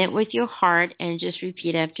 just mean it with your heart and just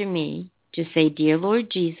repeat after me. Just say, Dear Lord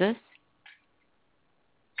Jesus,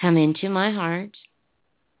 come into my heart.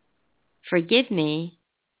 Forgive me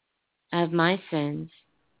of my sins.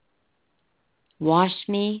 Wash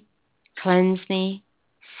me, cleanse me,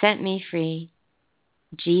 set me free.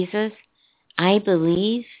 Jesus, I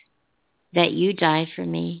believe that you died for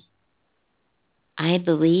me. I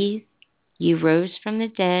believe You rose from the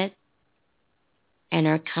dead and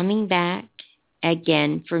are coming back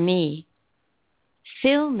again for me.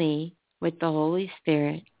 Fill me with the Holy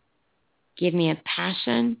Spirit. Give me a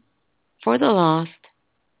passion for the lost,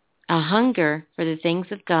 a hunger for the things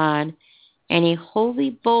of God, and a holy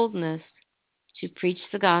boldness to preach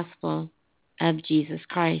the gospel of Jesus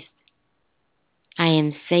Christ. I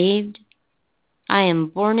am saved. I am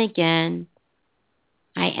born again.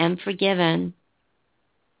 I am forgiven.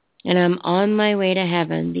 And I'm on my way to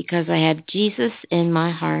heaven because I have Jesus in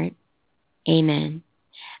my heart. Amen.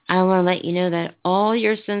 I want to let you know that all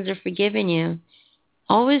your sins are forgiven you.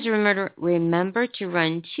 Always remember to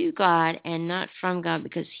run to God and not from God,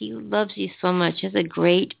 because he loves you so much. He has a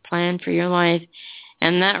great plan for your life.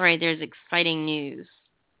 And that right there is exciting news.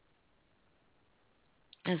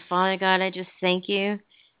 And Father God, I just thank you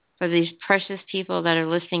for these precious people that are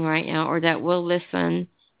listening right now, or that will listen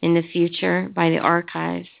in the future by the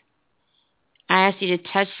archives. I ask you to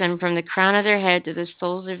touch them from the crown of their head to the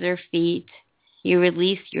soles of their feet. You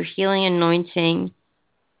release your healing anointing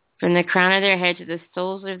from the crown of their head to the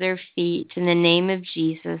soles of their feet in the name of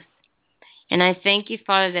Jesus. And I thank you,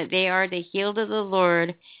 Father, that they are the healed of the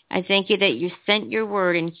Lord. I thank you that you sent your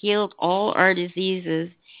word and healed all our diseases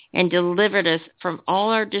and delivered us from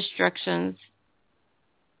all our destructions.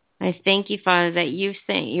 I thank you, Father, that you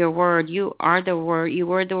sent your word. You are the word. You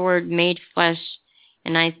were the word made flesh.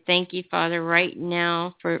 And I thank you, Father, right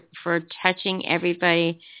now for touching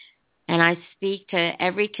everybody. And I speak to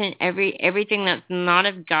everything that's not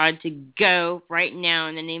of God to go right now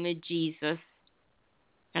in the name of Jesus.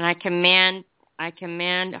 And I command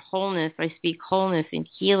wholeness. I speak wholeness and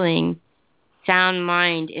healing, sound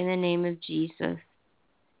mind in the name of Jesus.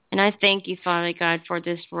 And I thank you, Father God, for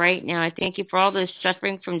this right now. I thank you for all those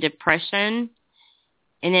suffering from depression.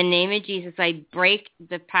 In the name of Jesus, I break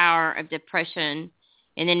the power of depression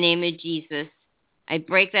in the name of Jesus. I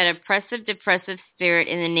break that oppressive, depressive spirit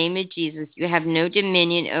in the name of Jesus. You have no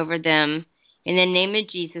dominion over them. In the name of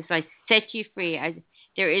Jesus, I set you free.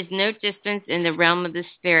 There is no distance in the realm of the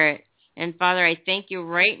spirit. And Father, I thank you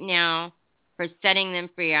right now for setting them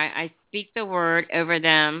free. I speak the word over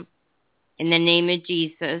them in the name of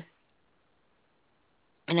Jesus.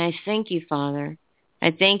 And I thank you, Father.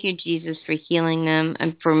 I thank you, Jesus, for healing them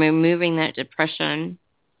and for removing that depression.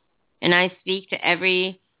 And I speak to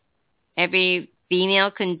every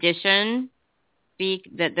female condition, speak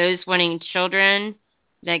that those wanting children,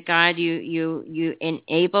 that God, you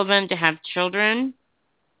enable them to have children.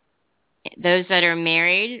 Those that are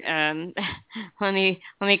married, let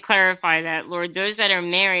me clarify that, Lord. Those that are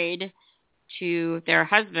married to their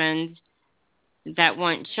husbands that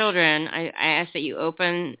want children, I ask that you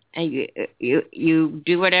open, you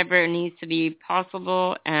do whatever needs to be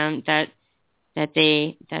possible, and that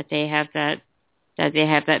they have that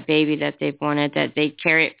baby that they've wanted, that they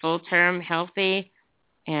carry it full term, healthy,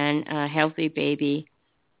 and a healthy baby.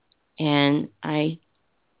 And I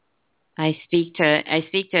speak to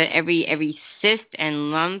every cyst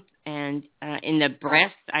and lump and in the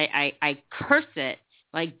breast. I curse it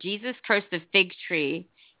like Jesus cursed the fig tree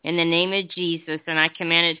in the name of Jesus, and I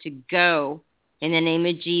command it to go in the name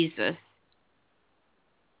of Jesus.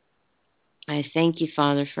 I thank you,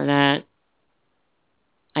 Father, for that.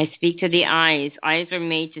 I speak to the eyes. Eyes are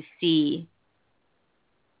made to see.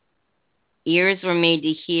 Ears were made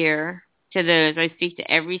to hear. To those, I speak to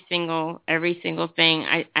every single thing,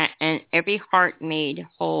 and every heart made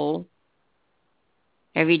whole,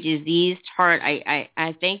 every diseased heart.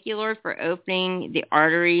 I thank you, Lord, for opening the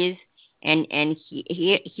arteries and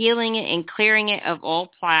healing it and clearing it of all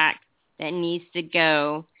plaque that needs to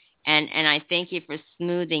go. And I thank you for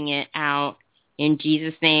smoothing it out in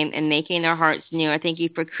Jesus' name and making their hearts new. I thank you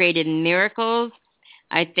for creating miracles.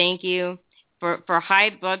 I thank you for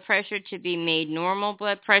high blood pressure to be made normal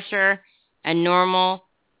blood pressure, a normal,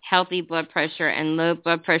 healthy blood pressure, and low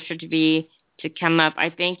blood pressure to come up. I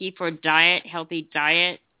thank you for healthy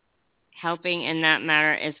diet, helping in that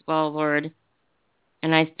matter as well, Lord.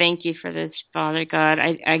 And I thank you for this, Father God.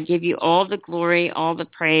 I give you all the glory, all the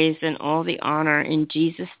praise, and all the honor in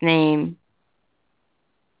Jesus' name.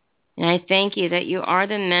 And I thank you that you are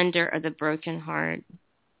the mender of the broken heart.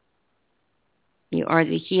 You are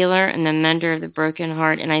the healer and the mender of the broken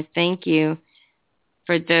heart. And I thank you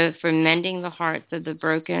for mending the hearts of the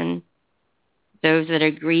broken, those that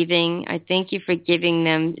are grieving. I thank you for giving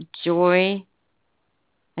them joy.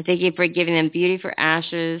 I thank you for giving them beauty for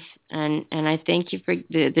ashes. And I thank you for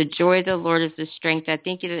the joy of the Lord is the strength. I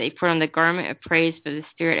thank you that they put on the garment of praise for the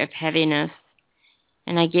spirit of heaviness.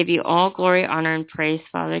 And I give you all glory, honor, and praise,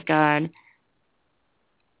 Father God.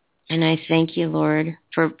 And I thank you, Lord,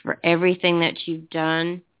 for everything that you've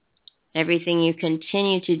done everything you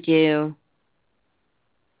continue to do.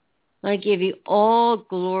 I give you all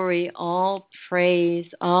glory, all praise,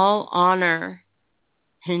 all honor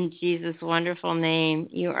in Jesus' wonderful name.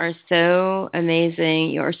 You are so amazing.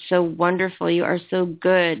 You are so wonderful. You are so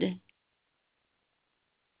good.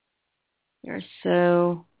 You are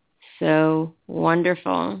so, so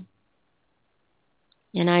wonderful.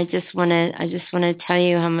 And I just want to tell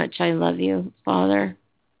you how much I love you, Father.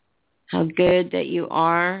 How good that you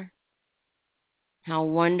are. How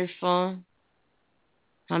wonderful.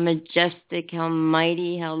 How majestic, how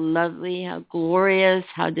mighty, how lovely, how glorious,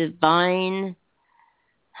 how divine,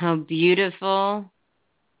 how beautiful.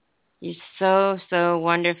 You're so, so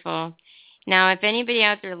wonderful. Now, if anybody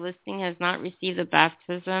out there listening has not received the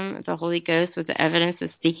baptism of the Holy Ghost with the evidence of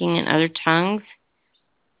speaking in other tongues,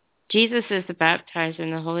 Jesus is the baptizer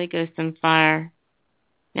in the Holy Ghost and fire.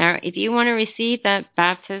 Now, if you want to receive that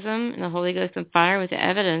baptism in the Holy Ghost and fire with the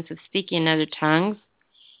evidence of speaking in other tongues,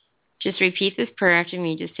 just repeat this prayer after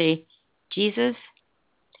me. Just say, Jesus,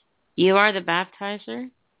 you are the baptizer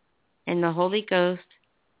in the Holy Ghost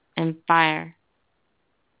and fire.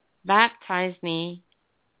 Baptize me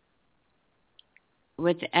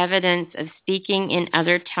with the evidence of speaking in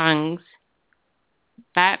other tongues.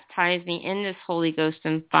 Baptize me in this Holy Ghost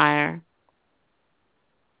and fire.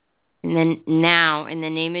 And then now, in the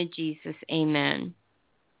name of Jesus, amen.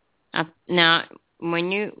 Now,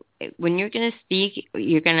 when you're going to speak,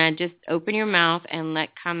 you're going to just open your mouth and let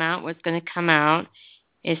come out what's going to come out.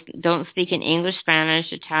 Don't speak in English,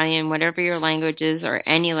 Spanish, Italian, whatever your language is, or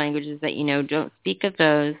any languages that you know. Don't speak of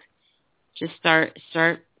those. Just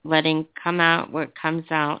start letting come out what comes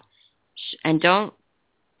out, and don't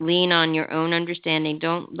lean on your own understanding.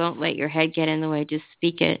 Don't let your head get in the way. Just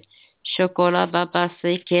speak it. Shokola baba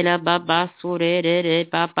sekela baba surere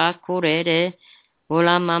baba kurere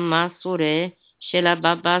ola mama sure shela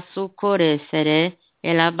baba sukore sere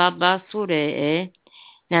ela baba sure.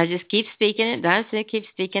 Now just keep speaking it. That's it. Keep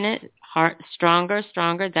speaking it. Heart stronger.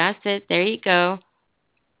 That's it. There you go.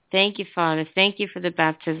 Thank you, Father. Thank you for the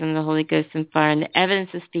baptism of the Holy Ghost and fire and the evidence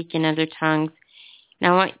of speaking other tongues.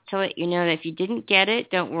 Now I want to let you know that if you didn't get it,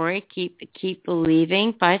 don't worry. Keep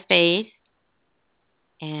believing by faith.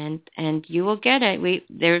 And you will get it.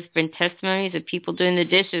 There's been testimonies of people doing the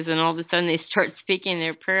dishes, and all of a sudden they start speaking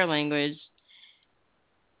their prayer language.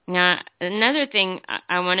 Now, another thing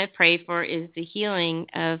I want to pray for is the healing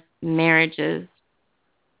of marriages,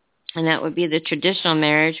 and that would be the traditional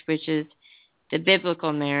marriage, which is the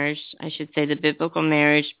biblical marriage. I should say the biblical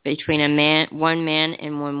marriage between one man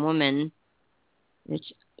and one woman.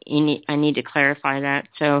 Which I need to clarify that.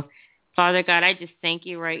 So, Father God, I just thank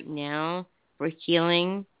you right now for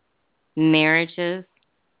healing marriages.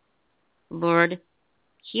 Lord,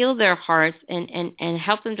 heal their hearts and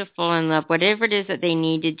help them to fall in love, whatever it is that they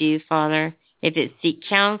need to do, Father. If it's seek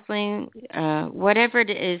counseling, whatever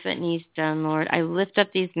it is that needs done, Lord, I lift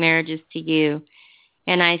up these marriages to you.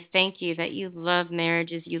 And I thank you that you love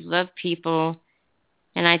marriages, you love people.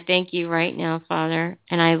 And I thank you right now, Father.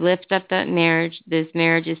 And I lift up those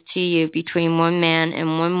marriages to you between one man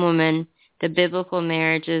and one woman, the biblical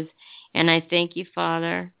marriages. And I thank you,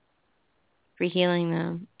 Father, for healing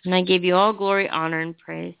them. And I give you all glory, honor, and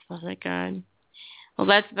praise, Father God. Well,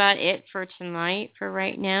 that's about it for tonight, for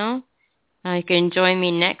right now. You can join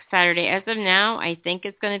me next Saturday. As of now, I think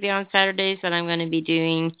it's going to be on Saturdays that I'm going to be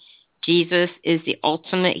doing Jesus is the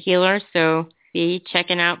Ultimate Healer. So be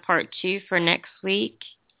checking out part 2 for next week.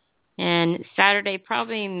 And Saturday,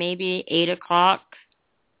 probably maybe 8 o'clock.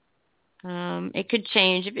 It could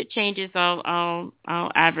change. If it changes, I'll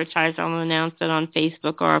advertise. I'll announce it on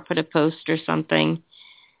Facebook, or I'll put a post or something.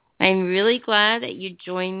 I'm really glad that you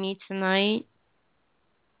joined me tonight.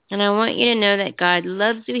 And I want you to know that God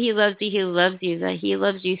loves you. He loves you. He loves you. That He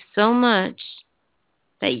loves you so much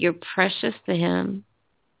that you're precious to Him.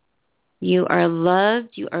 You are loved.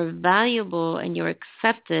 You are valuable, and you're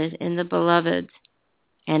accepted in the Beloved.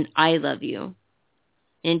 And I love you.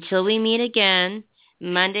 Until we meet again,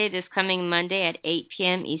 this coming Monday at 8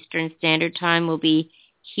 p.m. Eastern Standard Time will be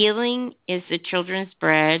Healing is the Children's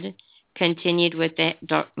Bread, continued with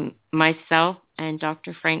myself and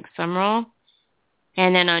Dr. Frank Sumrall.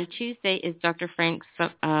 And then on Tuesday is Dr. Frank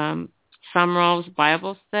Sumrall's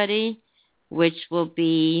Bible study, which will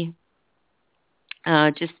be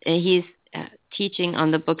he's teaching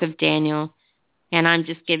on the book of Daniel. And I'm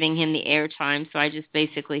just giving him the airtime, so I just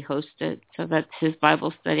basically host it. So that's his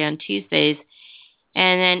Bible study on Tuesdays.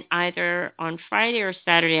 And then either on Friday or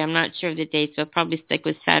Saturday, I'm not sure of the date, so I'll probably stick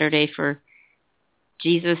with Saturday for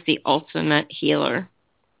Jesus, the Ultimate Healer.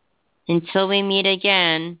 Until we meet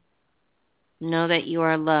again, know that you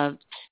are loved.